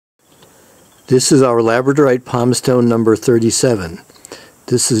This is our Labradorite Palm Stone number 37.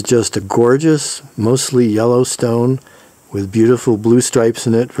 This is just a gorgeous, mostly yellow stone with beautiful blue stripes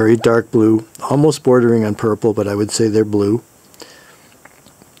in it, very dark blue, almost bordering on purple, but I would say they're blue.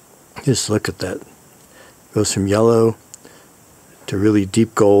 Just look at that. It goes from yellow to really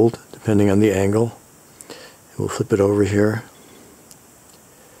deep gold, depending on the angle. We'll flip it over here.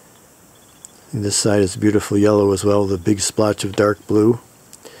 And this side is beautiful yellow as well, with a big splotch of dark blue.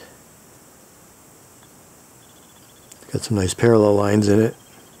 Got some nice parallel lines in it.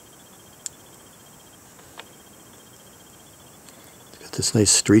 Got this nice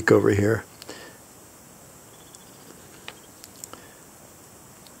streak over here.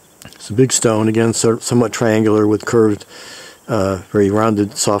 It's a big stone, again somewhat triangular with curved, very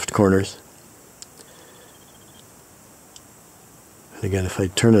rounded, soft corners. And again, if I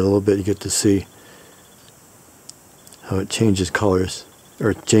turn it a little bit, you get to see how it changes colors,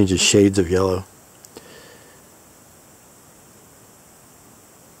 or it changes shades of yellow.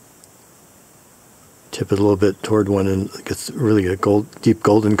 Tip it a little bit toward one and it gets really a deep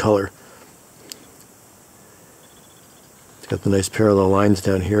golden color. It's got the nice parallel lines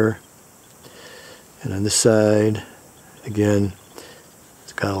down here. And on this side, again,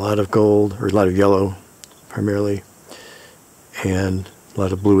 it's got a lot of gold, or a lot of yellow primarily, and a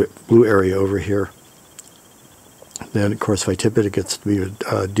lot of blue area over here. Then, of course, if I tip it, it gets to be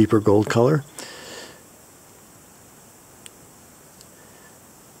a deeper gold color.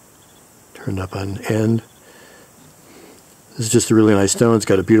 Turned up on end. This is just a really nice stone. It's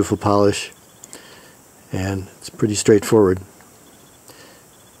got a beautiful polish, and it's pretty straightforward.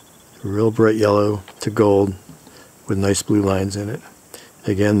 Real bright yellow to gold with nice blue lines in it.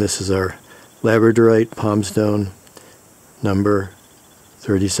 Again, this is our Labradorite Palm Stone number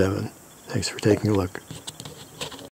 37. Thanks for taking a look.